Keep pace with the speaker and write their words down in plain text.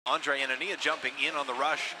Andre Anania jumping in on the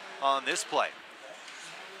rush on this play.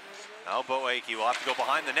 Now Boakey will have to go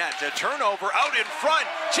behind the net. A turnover out in front.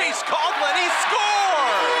 Chase Coughlan, he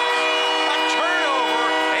scores! A turnover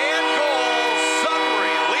and goal.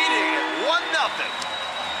 Sudbury leading it 1-0.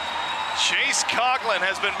 Chase Coughlan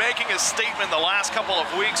has been making a statement the last couple of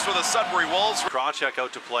weeks for the Sudbury Wolves. Krawchuk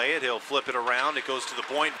out to play it. He'll flip it around. It goes to the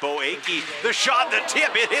point. Boakey, the shot, the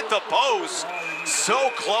tip. It hit the post. So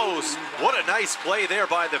close. What a nice play there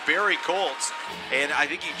by the Barrie Colts. And I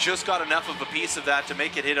think he just got enough of a piece of that to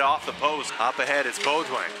make it hit off the post. Up ahead, it's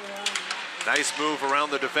Beaudoin. Nice move around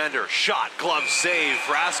the defender. Shot, glove save.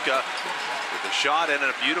 Frasca with the shot and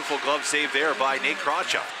a beautiful glove save there by Nate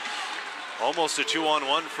Krawchuk. Almost a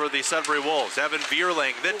 2-on-1 for the Sudbury Wolves. Evan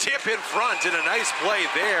Vierling, the tip in front, and a nice play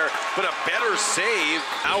there, but a better save.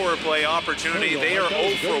 Power play opportunity. They are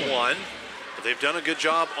 0 for 1. But they've done a good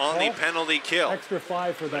job on the penalty kill. Extra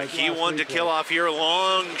 5 for that. Key one to kill off here.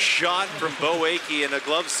 Long shot from Boakey and a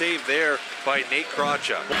glove save there by Nate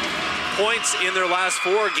Krawchuk. Points in their last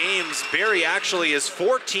 4 games. Barrie actually is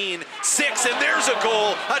 14-6, and there's a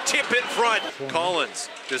goal. A tip in front. Collins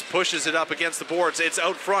just pushes it up against the boards. It's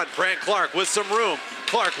out front. Brant Clark with some room.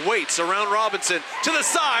 Clark waits around Robinson to the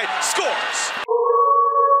side, scores.